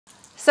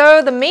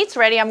So the meat's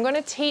ready. I'm going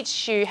to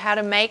teach you how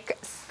to make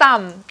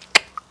some.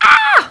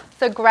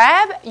 So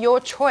grab your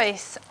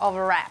choice of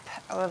a wrap,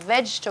 of a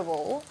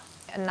vegetable,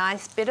 a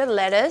nice bit of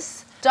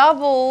lettuce,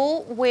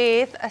 double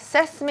with a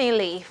sesame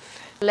leaf,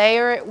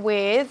 layer it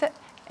with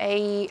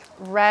a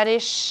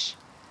radish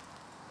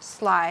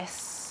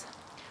slice.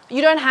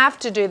 You don't have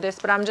to do this,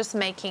 but I'm just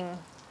making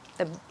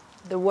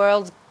the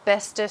world's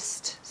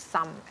bestest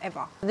sum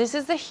ever. This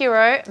is the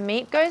hero.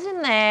 Meat goes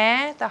in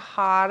there, the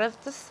heart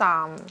of the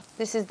sum.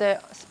 This is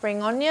the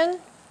spring onion.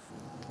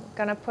 I'm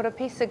gonna put a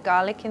piece of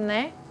garlic in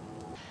there.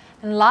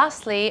 And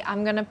lastly,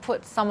 I'm gonna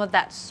put some of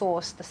that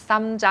sauce, the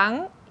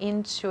samjang,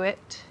 into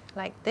it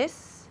like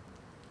this.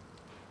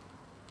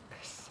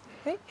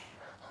 You're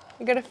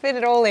gonna fit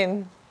it all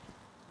in.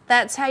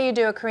 That's how you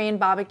do a Korean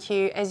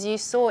barbecue. As you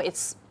saw,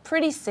 it's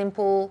pretty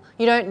simple.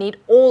 You don't need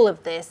all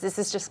of this. This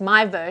is just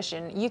my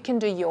version. You can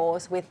do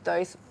yours with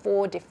those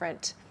 4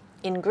 different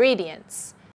ingredients.